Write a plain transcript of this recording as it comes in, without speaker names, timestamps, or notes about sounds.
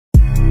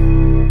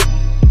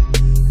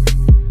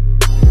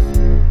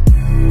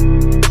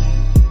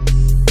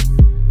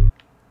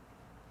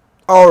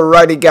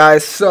Alrighty,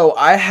 guys. So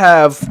I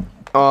have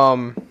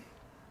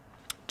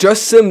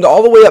just simmed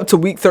all the way up to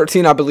week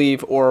 13, I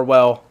believe, or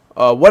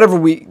whatever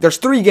week. There's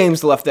 3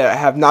 games left that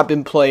have not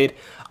been played.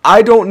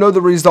 I don't know the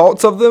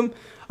results of them.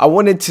 I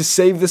wanted to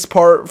save this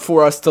part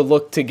for us to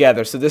look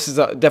together. So this is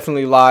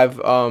definitely live,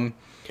 and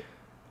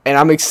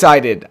I'm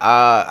excited.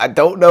 I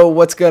don't know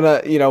what's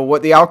gonna,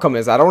 what the outcome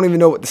is. I don't even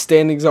know what the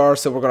standings are,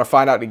 so we're gonna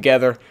find out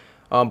together.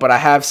 But I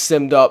have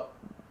simmed up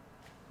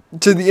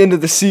to the end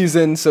of the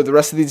season, so the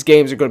rest of these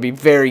games are going to be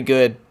very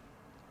good.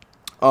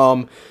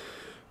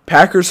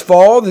 Packers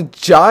fall. The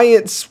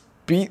Giants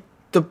beat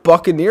the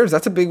Buccaneers.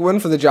 That's a big win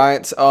for the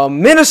Giants.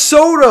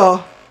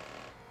 Minnesota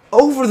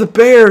over the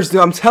Bears.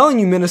 Dude, I'm telling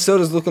you,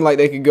 Minnesota's looking like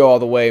they could go all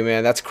the way,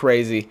 man. That's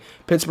crazy.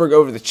 Pittsburgh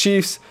over the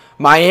Chiefs.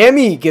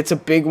 Miami gets a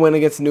big win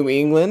against New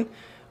England.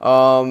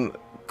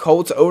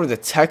 Colts over the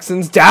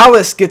Texans.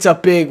 Dallas gets a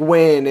big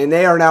win, and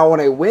they are now on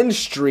a win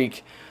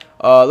streak.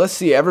 Let's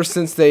see. Ever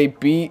since they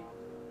beat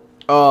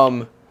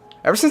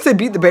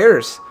the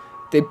Bears.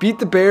 They beat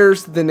the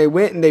Bears, then they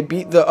went and they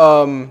beat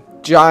the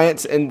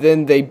Giants, and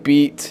then they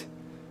beat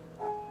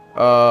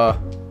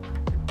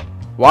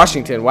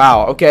Washington.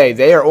 Wow. Okay,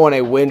 they are on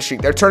a win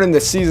streak. They're turning the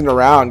season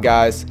around,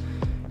 guys.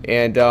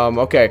 And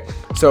okay,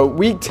 so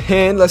week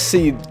 10, let's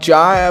see.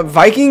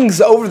 Vikings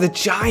over the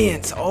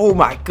Giants. Oh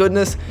my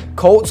goodness.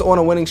 Colts on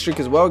a winning streak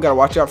as well. Got to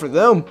watch out for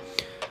them.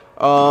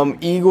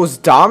 Eagles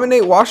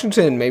dominate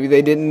Washington. Maybe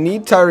they didn't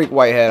need Tyreek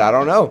Whitehead. I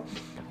don't know.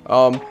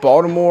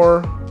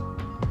 Baltimore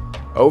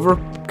over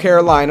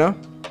Carolina.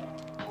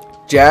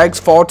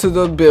 Jags fall to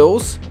the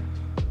Bills.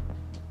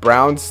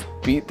 Browns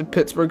beat the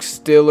Pittsburgh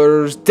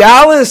Steelers.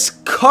 Dallas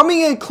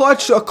coming in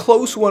clutch, a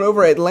close one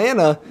over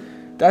Atlanta.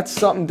 That's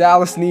something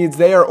Dallas needs.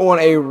 They are on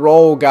a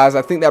roll, guys.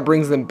 I think that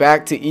brings them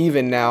back to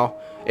even now,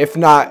 if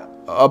not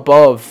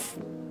above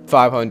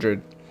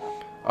 500.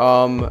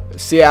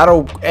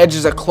 Seattle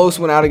edges a close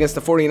one out against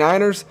the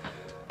 49ers.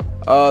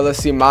 Let's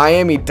see.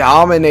 Miami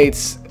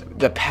dominates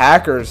the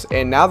Packers,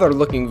 and now they're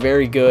looking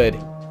very good.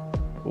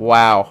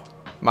 Wow.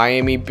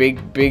 Miami, big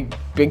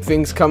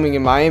things coming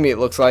in Miami, it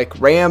looks like.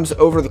 Rams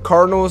over the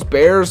Cardinals.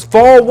 Bears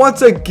fall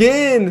once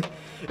again.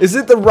 Is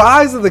it the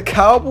rise of the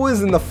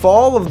Cowboys and the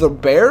fall of the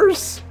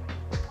Bears?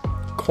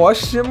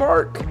 Question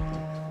mark.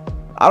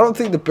 I don't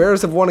think the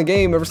Bears have won a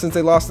game ever since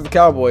they lost to the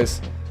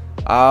Cowboys.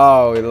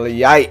 Oh,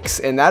 yikes.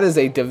 And that is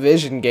a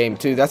division game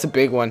too. That's a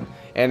big one.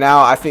 And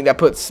now I think that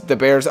puts the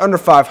Bears under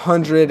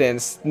 500, and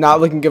it's not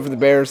looking good for the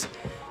Bears.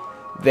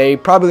 They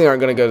probably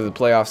aren't going to go to the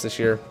playoffs this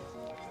year.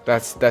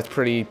 That's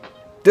pretty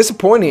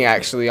disappointing,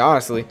 actually,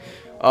 honestly.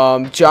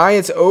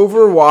 Giants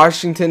over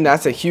Washington.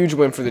 That's a huge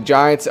win for the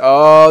Giants.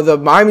 The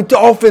Miami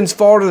Dolphins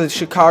fall to the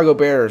Chicago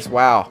Bears.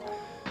 Wow.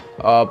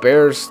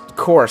 Bears, of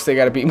course, they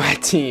got to beat my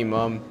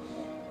team.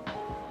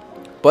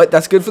 But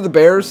that's good for the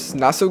Bears.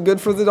 Not so good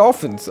for the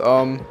Dolphins.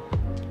 The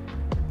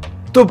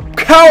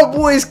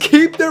Cowboys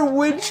keep their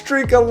win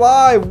streak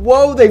alive.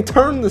 Whoa, they've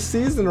turned the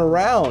season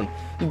around.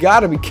 You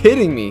got to be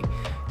kidding me.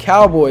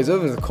 Cowboys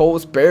over the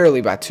Colts barely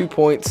by 2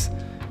 points.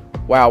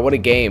 Wow, what a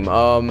game.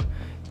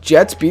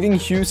 Jets beating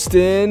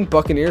Houston.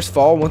 Buccaneers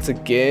fall once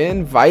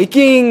again.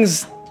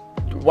 Vikings.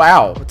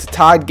 Wow, it's a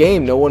tied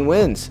game. No one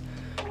wins.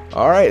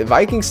 All right,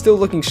 Vikings still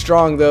looking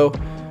strong, though.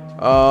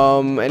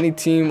 Any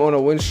team on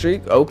a win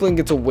streak? Oakland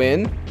gets a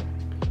win.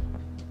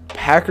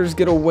 Packers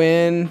get a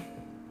win.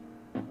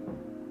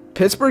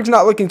 Pittsburgh's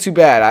not looking too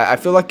bad. I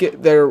feel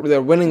like they're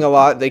winning a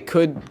lot. They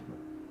could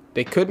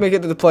make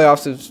it to the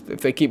playoffs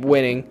if they keep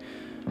winning.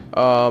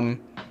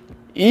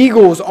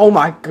 Eagles, oh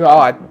my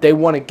god, they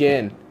won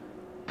again.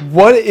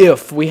 What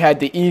if we had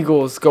the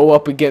Eagles go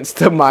up against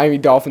the Miami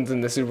Dolphins in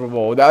the Super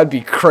Bowl? That would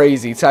be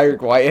crazy.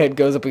 Tyreek Whitehead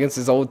goes up against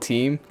his old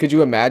team. Could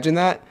you imagine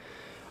that?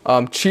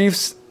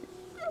 Chiefs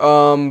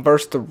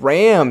versus the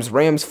Rams.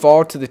 Rams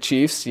fall to the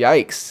Chiefs.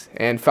 Yikes.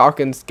 And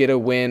Falcons get a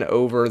win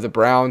over the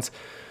Browns.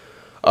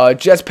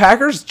 Jets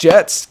Packers.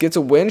 Jets gets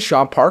a win.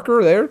 Sean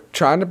Parker there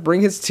trying to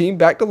bring his team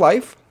back to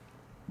life.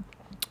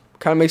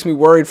 Kind of makes me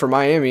worried for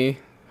Miami.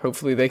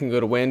 Hopefully they can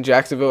go to win.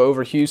 Jacksonville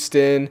over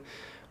Houston.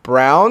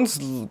 Browns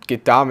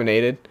get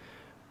dominated.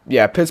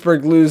 Yeah,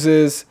 Pittsburgh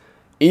loses.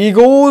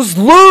 Eagles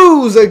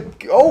lose.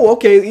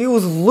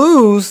 Eagles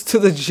lose to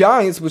the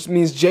Giants, which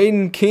means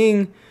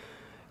Jaden's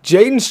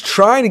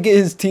trying to get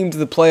his team to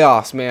the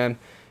playoffs, man.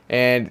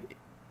 And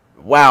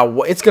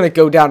wow, it's going to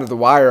go down to the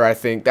wire, I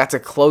think. That's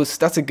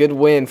a good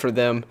win for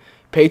them.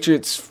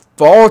 Patriots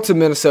fall to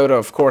Minnesota,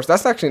 of course.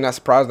 That's actually not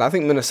surprising. I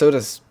think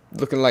Minnesota's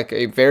looking like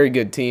a very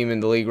good team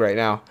in the league right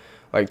now.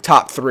 Like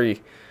top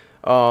 3.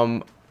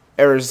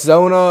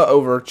 Arizona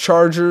over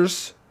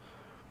Chargers.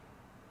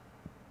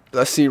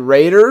 Let's see.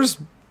 Raiders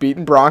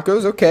beating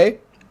Broncos. Okay.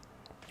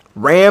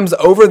 Rams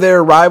over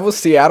their rivals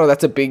Seattle.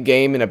 That's a big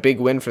game and a big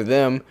win for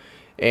them.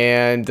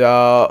 And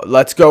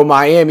let's go.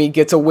 Miami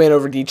gets a win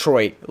over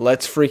Detroit.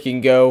 Let's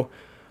freaking go.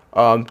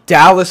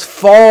 Dallas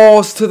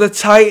falls to the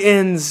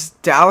Titans.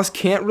 Dallas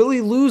can't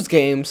really lose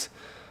games.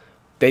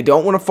 They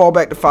don't want to fall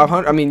back to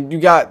 500. I mean, you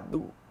got,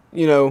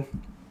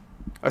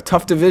 a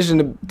tough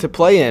division to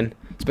play in,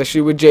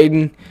 especially with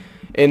Jaden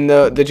in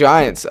the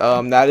Giants.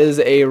 That is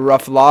a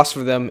rough loss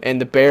for them,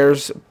 and the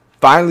Bears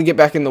finally get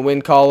back in the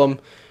win column,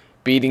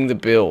 beating the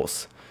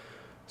Bills.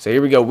 So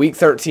here we go, Week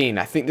 13.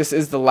 I think this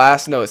is the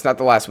last. No, it's not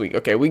the last week.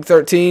 Okay, Week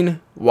 13.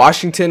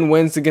 Washington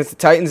wins against the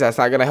Titans. That's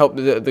not going to help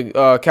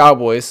the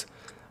Cowboys.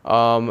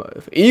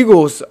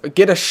 Eagles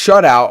get a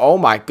shutout. Oh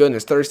my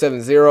goodness,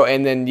 37-0.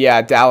 And then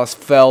yeah, Dallas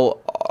fell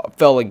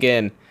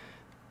again.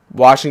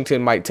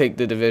 Washington might take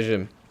the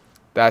division.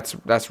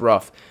 That's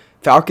rough.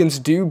 Falcons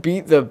do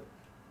beat the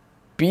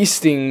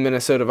beasting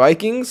Minnesota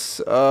Vikings.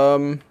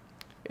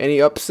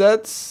 Any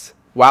upsets?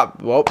 Wow,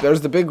 well, there's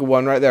the big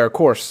one right there, of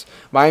course.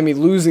 Miami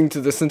losing to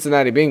the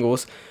Cincinnati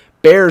Bengals.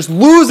 Bears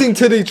losing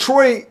to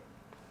Detroit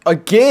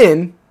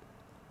again.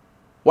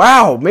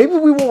 Wow, maybe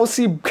we won't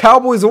see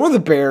Cowboys or the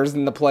Bears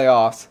in the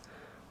playoffs.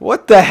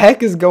 What the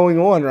heck is going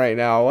on right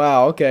now?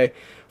 Wow, okay.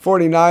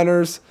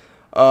 49ers.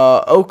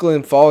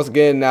 Oakland falls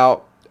again.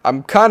 Now,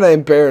 I'm kind of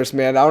embarrassed,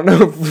 man. I don't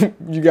know if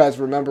you guys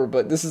remember,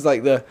 but this is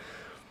like the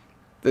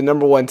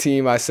 #1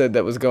 team I said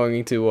that was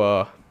going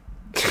to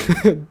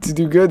to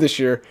do good this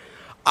year.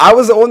 I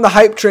was on the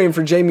hype train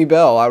for Jamie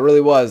Bell. I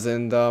really was.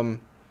 And,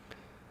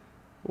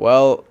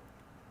 well,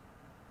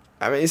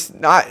 I mean, it's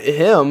not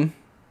him,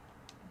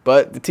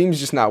 but the team's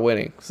just not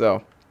winning.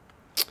 So,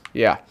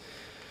 yeah.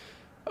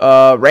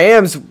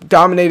 Rams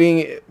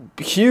dominating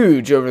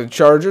huge over the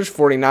Chargers,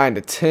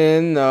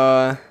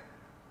 49-10.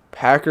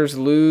 Packers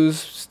lose.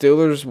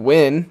 Steelers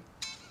win.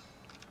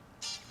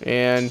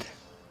 And,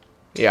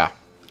 yeah.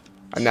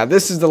 Now,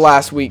 this is the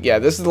last week. Yeah,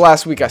 this is the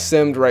last week I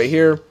simmed right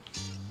here.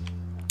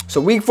 So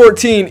Week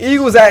 14,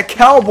 Eagles at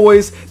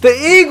Cowboys. The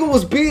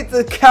Eagles beat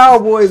the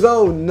Cowboys.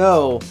 Oh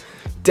no,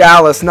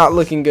 Dallas not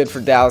looking good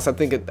for Dallas. I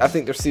think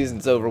their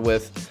season's over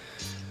with.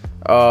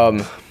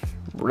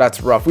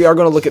 That's rough. We are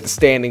going to look at the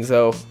standings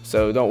though,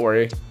 so don't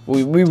worry.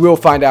 We will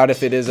find out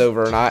if it is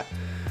over or not.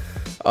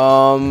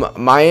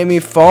 Miami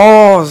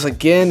falls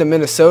again to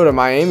Minnesota.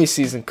 Miami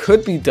season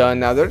could be done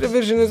now. Their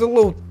division is a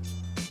little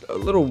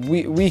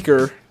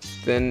weaker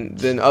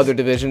than other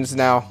divisions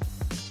now.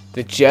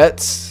 The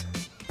Jets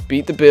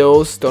beat the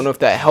Bills. Don't know if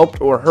that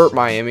helped or hurt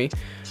Miami.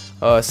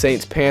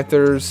 Saints,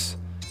 Panthers.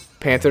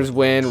 Panthers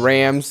win.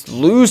 Rams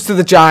lose to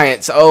the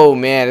Giants. Oh,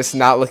 man, it's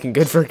not looking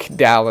good for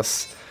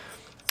Dallas.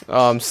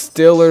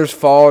 Steelers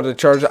fall to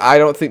Chargers. I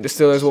don't think the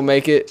Steelers will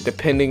make it,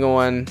 depending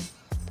on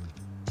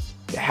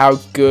how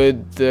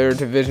good their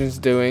division's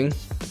doing.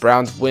 The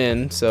Browns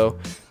win. So,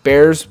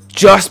 Bears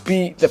just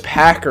beat the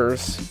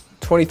Packers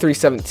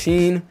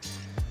 23-17.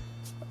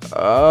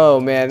 Oh,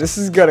 man, this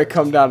is going to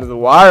come down to the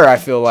wire, I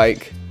feel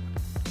like.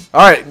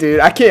 Alright, dude,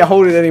 I can't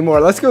hold it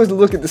anymore. Let's go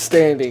look at the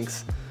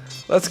standings.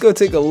 Let's go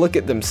take a look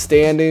at them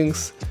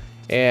standings.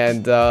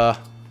 And, I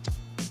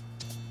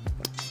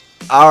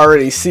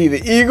already see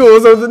the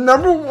Eagles are the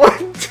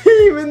 #1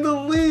 team in the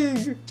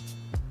league.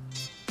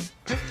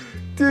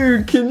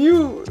 Dude, can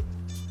you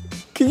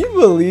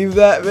believe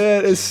that,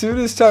 man? As soon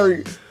as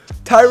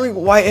Tyreek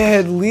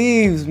Whitehead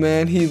leaves,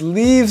 man, he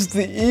leaves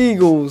the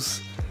Eagles.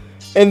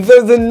 And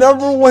they're the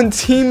 #1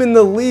 team in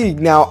the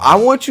league. Now, I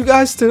want you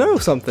guys to know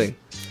something.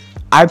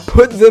 I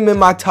put them in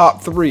my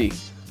top 3.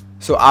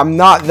 So I'm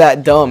not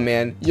that dumb,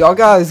 man. Y'all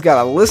guys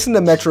gotta listen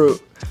to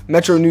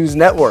Metro News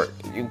Network.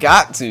 You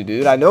got to,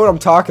 dude. I know what I'm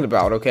talking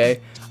about,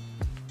 okay?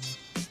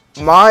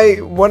 My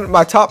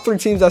top 3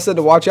 teams I said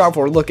to watch out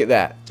for, look at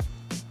that.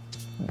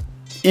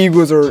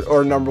 Eagles are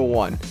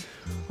 #1.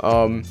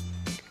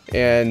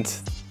 And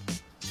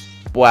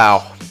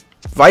wow.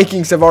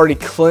 Vikings have already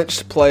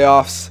clinched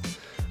playoffs.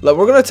 Look,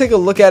 we're gonna take a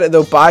look at it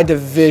though by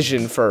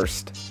division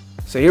first.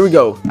 So here we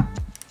go.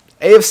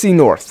 AFC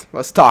North.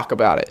 Let's talk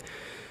about it.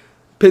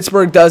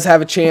 Pittsburgh does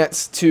have a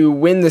chance to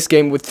win this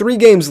game. With 3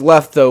 games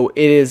left, though,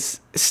 it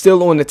is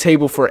still on the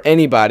table for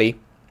anybody.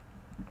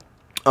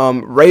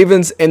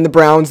 Ravens and the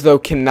Browns, though,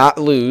 cannot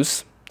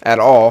lose at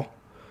all.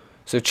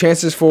 So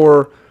chances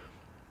for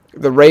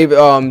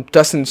the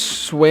Dustin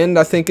Swind,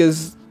 I think,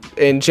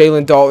 and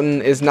Jalen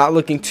Dalton is not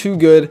looking too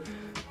good.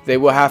 They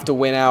will have to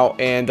win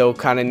out, and they'll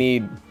kind of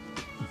need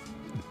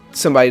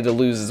somebody to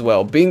lose as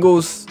well.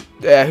 Bengals,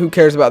 who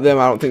cares about them?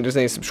 I don't think there's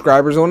any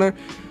subscribers on there.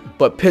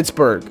 But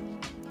Pittsburgh,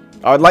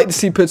 I would like to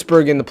see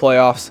Pittsburgh in the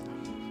playoffs.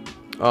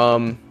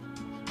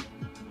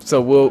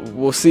 So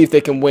we'll see if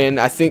they can win.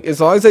 I think as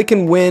long as they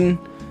can win,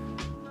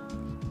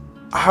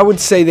 I would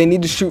say they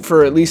need to shoot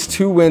for at least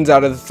 2 wins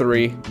out of the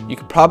 3. You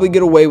could probably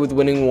get away with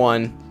winning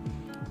 1,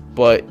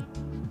 but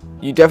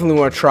you definitely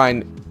want to try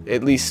and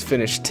at least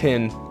finish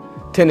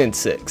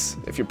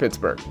 10-6 if you're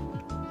Pittsburgh.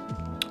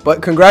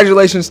 But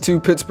congratulations to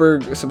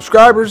Pittsburgh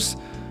subscribers.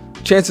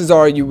 Chances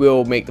are you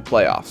will make the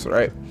playoffs,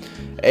 right?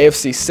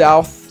 AFC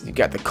South, you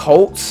got the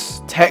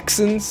Colts,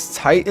 Texans,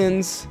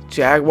 Titans,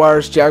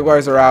 Jaguars.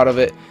 Jaguars are out of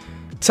it.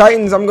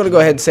 Titans, I'm going to go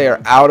ahead and say,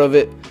 are out of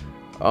it.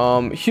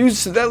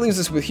 Houston, that leaves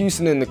us with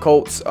Houston and the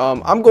Colts.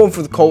 I'm going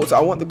for the Colts.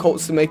 I want the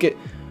Colts to make it.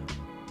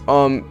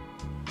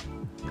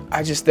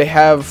 They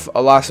have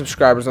a lot of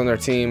subscribers on their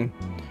team.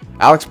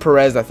 Alex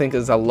Perez, I think,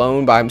 is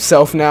alone by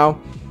himself now.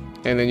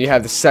 And then you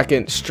have the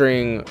second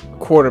string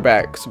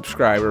quarterback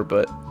subscriber.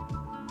 But,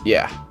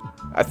 yeah.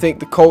 I think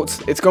the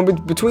Colts, it's going to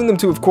be between them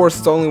two, of course.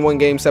 It's only one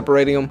game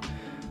separating them.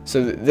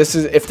 So this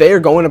is, if they are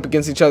going up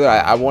against each other,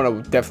 I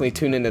want to definitely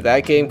tune into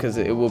that game because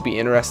it will be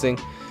interesting.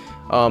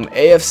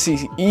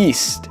 AFC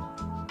East.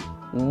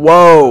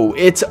 Whoa,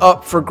 it's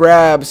up for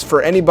grabs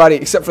for anybody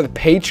except for the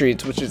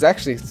Patriots, which is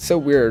actually so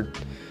weird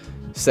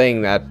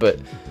saying that, but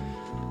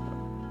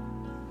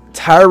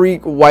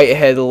Tyreek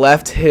Whitehead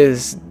left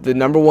the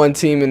number 1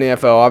 team in the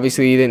NFL.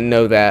 Obviously, he didn't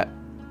know that,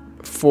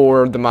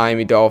 for the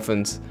Miami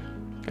Dolphins.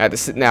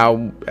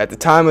 Now, at the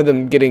time of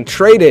them getting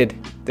traded,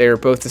 they were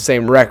both the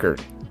same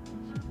record.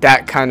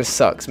 That kind of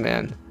sucks,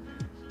 man.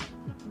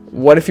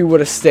 What if he would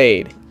have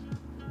stayed?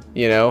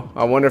 You know,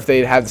 I wonder if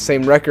they'd have the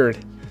same record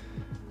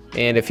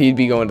and if he'd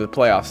be going to the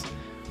playoffs.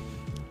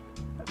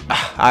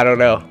 I don't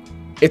know.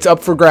 It's up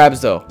for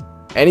grabs, though.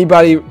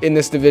 Anybody in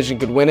this division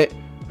could win it.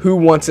 Who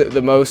wants it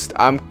the most?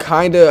 I'm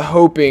kind of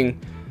hoping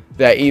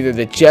that either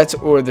the Jets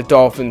or the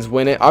Dolphins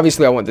win it.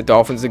 Obviously, I want the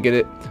Dolphins to get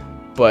it,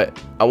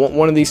 but I want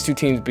one of these two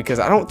teams because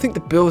I don't think the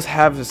Bills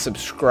have a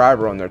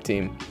subscriber on their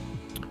team.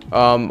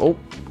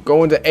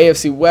 Going to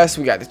AFC West,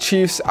 we got the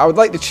Chiefs. I would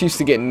like the Chiefs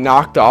to get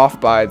knocked off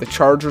by the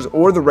Chargers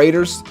or the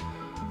Raiders.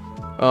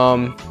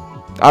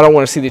 I don't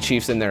want to see the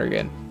Chiefs in there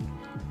again.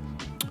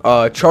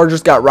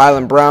 Chargers got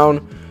Rylan Brown,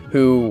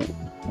 who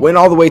went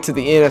all the way to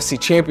the NFC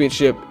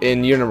Championship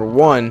in year number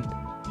 1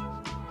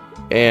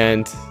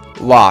 and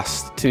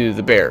lost to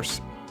the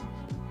Bears.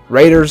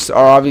 Raiders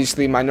are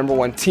obviously my number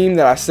 1 team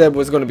that I said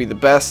was going to be the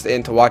best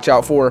and to watch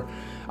out for.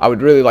 I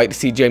would really like to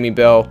see Jamie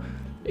Bell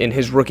in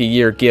his rookie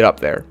year get up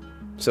there.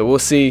 So we'll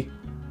see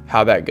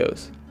how that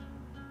goes.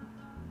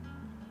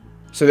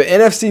 So the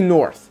NFC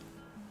North.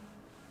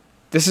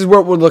 This is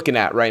what we're looking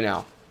at right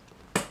now.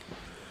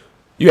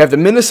 You have the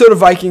Minnesota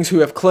Vikings, who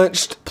have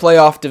clinched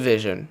playoff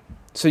division.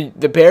 So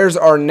the Bears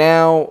are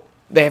now,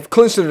 they have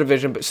clinched the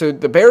division, but so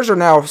the Bears are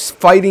now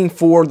fighting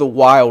for the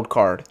wild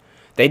card.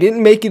 They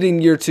didn't make it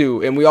in year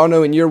 2, and we all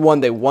know in year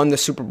 1 they won the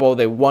Super Bowl,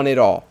 they won it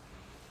all.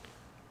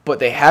 But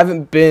they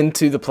haven't been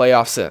to the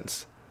playoffs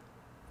since.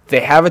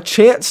 They have a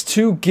chance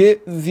to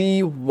get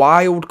the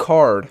wild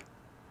card.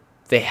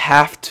 They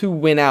have to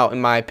win out,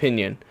 in my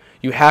opinion.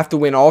 You have to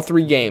win all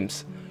 3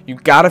 games. You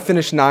got to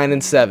finish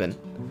 9-7.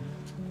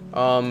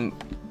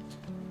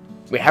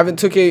 We haven't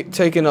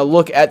taken a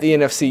look at the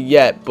NFC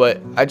yet,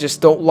 but I just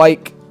don't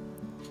like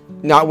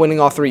not winning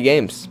all 3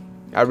 games.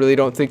 I really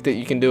don't think that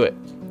you can do it.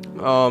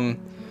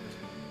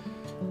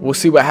 We'll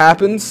see what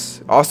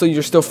happens. Also,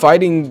 you're still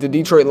fighting the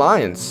Detroit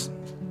Lions.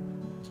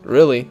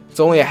 Really, it's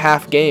only a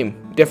half game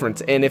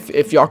difference, and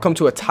if y'all come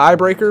to a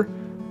tiebreaker,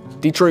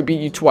 Detroit beat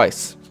you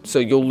twice, so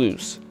you'll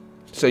lose.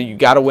 So you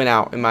got to win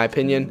out, in my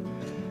opinion.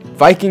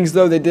 Vikings,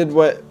 though, they did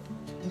what,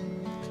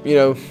 you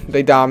know,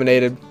 they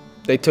dominated.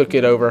 They took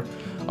it over.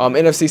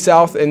 NFC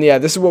South, and yeah,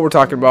 this is what we're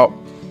talking about.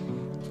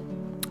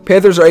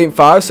 Panthers are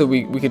 8-5, so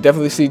we could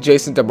definitely see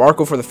Jason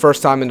DeMarco for the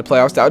first time in the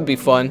playoffs. That would be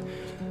fun.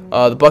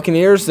 The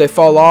Buccaneers, they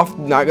fall off.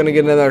 Not going to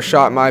get another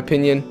shot, in my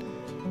opinion.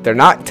 They're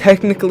not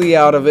technically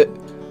out of it,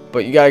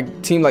 but you got a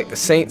team like the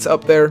Saints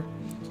up there.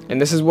 And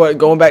this is what,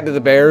 going back to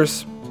the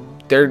Bears,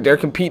 they're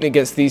competing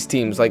against these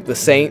teams like the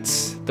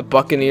Saints, the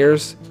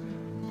Buccaneers.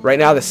 Right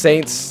now, the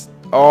Saints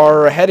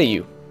are ahead of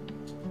you.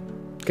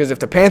 Because if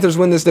the Panthers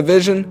win this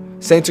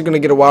division, Saints are going to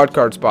get a wild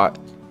card spot,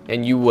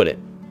 and you wouldn't.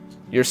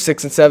 You're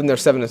 6-7, they're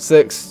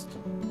 7-6.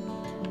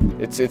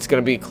 It's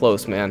going to be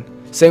close, man.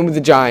 Same with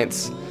the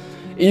Giants.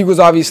 Eagles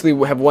obviously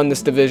have won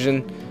this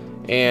division,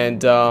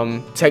 and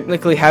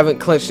technically haven't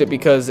clinched it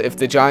because if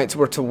the Giants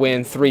were to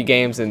win 3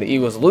 games and the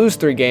Eagles lose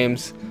 3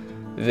 games,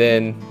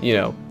 then, you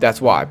know, that's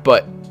why.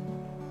 But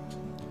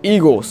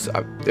Eagles,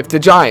 if the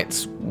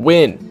Giants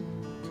win,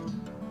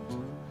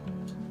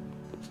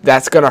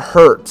 that's going to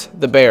hurt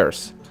the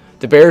Bears.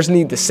 The Bears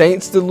need the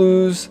Saints to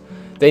lose.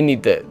 They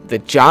need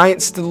the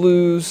Giants to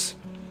lose.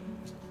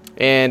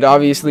 And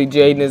obviously,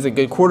 Jaden is a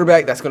good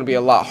quarterback. That's going to be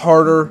a lot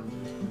harder.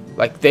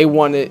 Like, they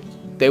want it.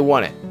 They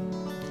want it.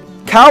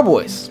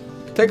 Cowboys.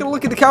 Take a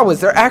look at the Cowboys.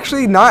 They're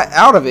actually not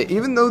out of it.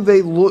 Even though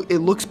it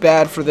looks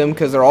bad for them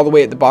because they're all the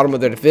way at the bottom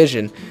of their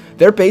division.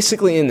 They're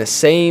basically in the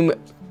same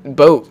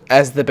boat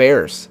as the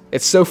Bears.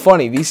 It's so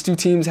funny. These two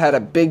teams had a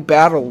big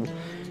battle,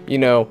 you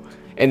know,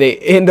 and they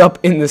end up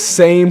in the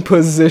same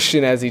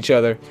position as each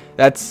other.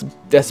 That's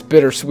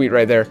bittersweet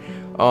right there.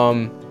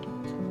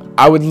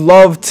 I would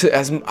love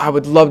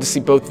to see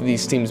both of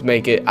these teams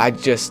make it. I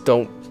just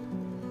don't.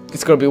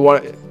 It's going to be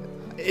one.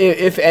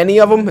 If any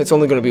of them, it's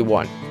only going to be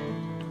one.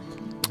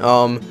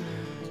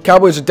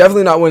 Cowboys are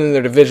definitely not winning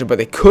their division, but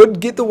they could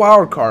get the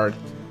wild card.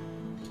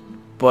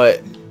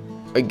 But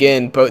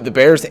again, both the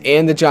Bears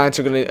and the Giants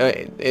are going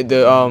to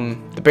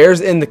the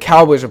Bears and the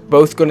Cowboys are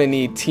both going to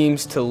need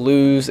teams to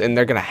lose, and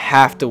they're going to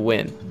have to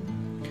win.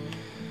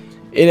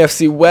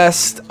 NFC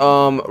West,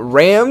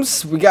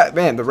 Rams.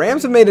 The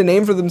Rams have made a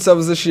name for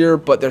themselves this year,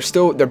 but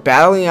they're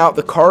battling out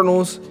the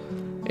Cardinals,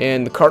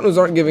 and the Cardinals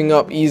aren't giving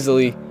up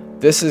easily.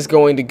 This is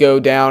going to go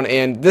down,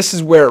 and this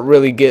is where it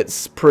really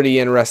gets pretty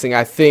interesting.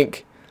 I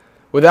think,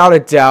 without a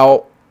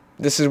doubt,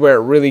 this is where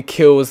it really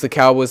kills the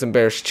Cowboys and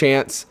Bears'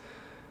 chance.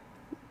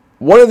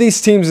 one of these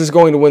teams is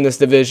going to win this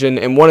division,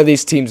 and one of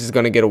these teams is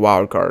going to get a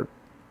wild card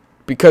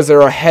because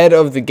they're ahead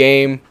of the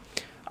game.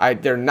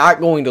 They're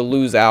not going to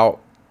lose out.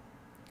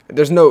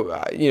 There's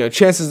no,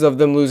 chances of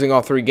them losing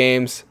all 3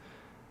 games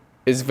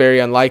is very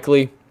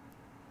unlikely.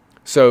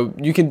 So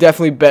you can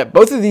definitely bet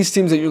both of these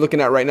teams that you're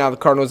looking at right now, the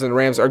Cardinals and the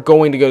Rams, are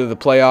going to go to the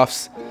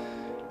playoffs,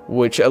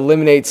 which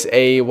eliminates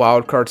a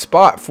wild card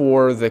spot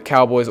for the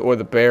Cowboys or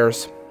the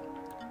Bears.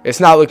 It's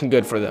not looking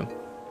good for them.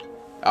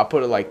 I'll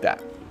put it like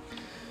that.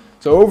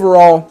 So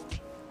overall,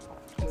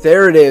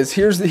 there it is.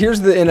 Here's the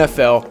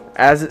NFL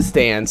as it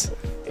stands,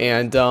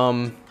 and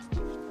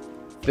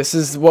this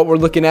is what we're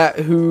looking at.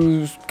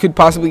 Who could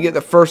possibly get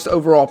the first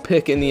overall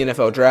pick in the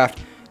NFL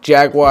draft?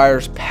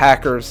 Jaguars,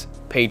 Packers,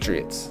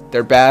 Patriots.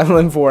 They're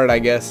battling for it, I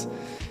guess.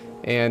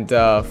 And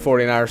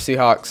 49ers,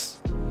 Seahawks.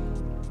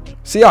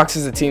 Seahawks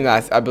is a team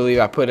that I believe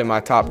I put in my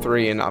top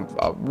 3, and I'm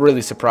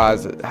really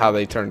surprised at how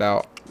they turned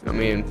out. I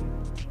mean,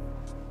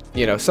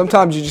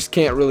 sometimes you just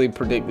can't really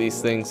predict these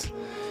things.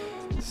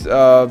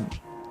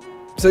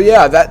 So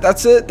yeah,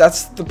 that's it.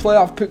 That's the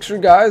playoff picture,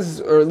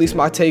 guys, or at least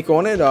my take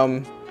on it.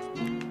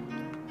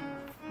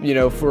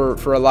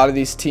 For a lot of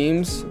these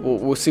teams,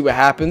 we'll see what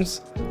happens.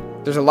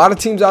 There's a lot of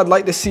teams I'd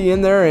like to see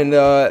in there, and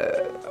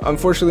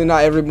unfortunately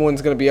not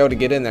everyone's going to be able to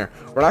get in there.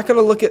 We're not going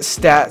to look at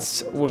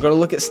stats. We're going to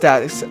look at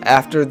stats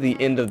after the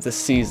end of the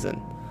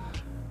season,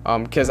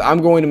 because I'm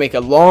going to make a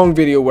long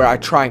video where I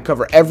try and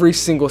cover every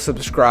single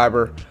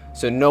subscriber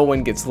so no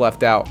one gets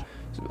left out.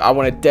 I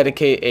want to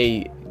dedicate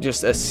a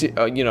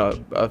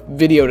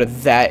video to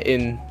that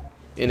in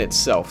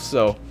itself.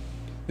 So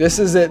this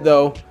is it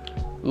though.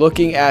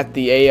 Looking at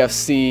the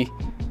AFC,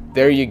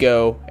 there you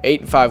go.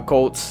 8-5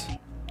 Colts,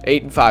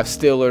 8-5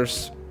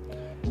 Steelers.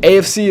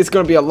 AFC, it's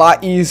going to be a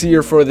lot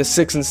easier for the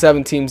 6 and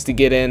 7 teams to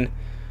get in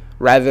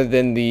rather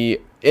than the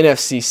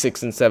NFC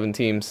 6 and 7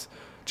 teams,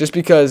 just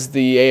because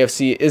the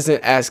AFC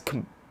isn't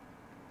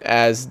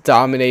as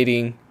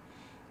dominating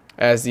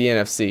as the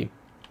NFC.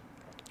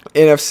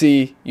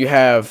 NFC, you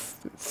have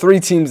 3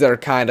 teams that are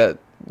kind of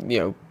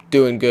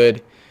doing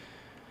good,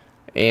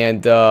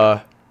 and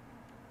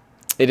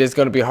it is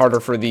going to be harder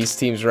for these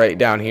teams right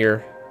down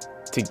here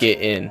to get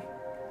in,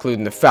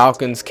 including the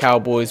Falcons,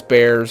 Cowboys,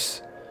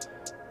 Bears.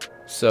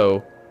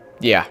 So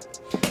yeah,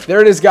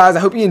 there it is, guys. I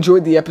hope you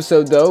enjoyed the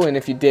episode though, and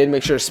if you did,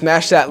 make sure to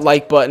smash that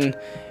like button,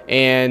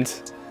 and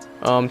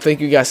thank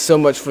you guys so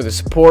much for the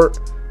support.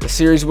 The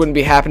series wouldn't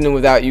be happening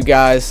without you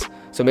guys.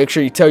 So make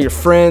sure you tell your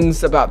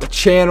friends about the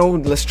channel.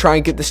 Let's try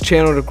and get this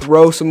channel to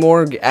grow some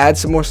more, add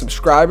some more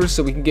subscribers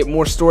so we can get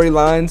more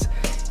storylines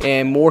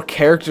and more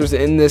characters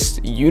in this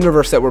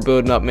universe that we're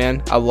building up,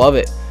 man. I love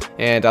it.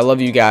 And I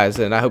love you guys.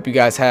 And I hope you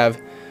guys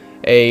have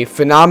a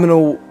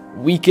phenomenal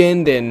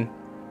weekend and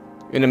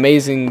an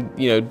amazing,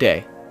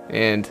 day.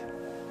 And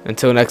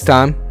until next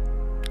time,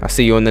 I'll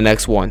see you on the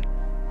next one.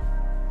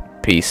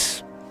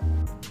 Peace.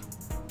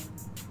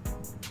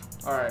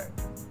 All right.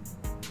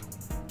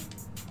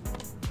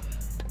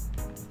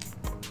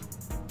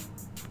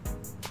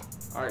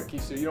 Alright,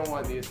 Keisha, you don't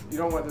want these. You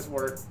don't want this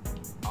word.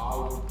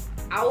 Ow.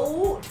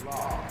 Ow.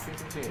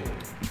 15.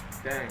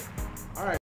 Dang. Alright.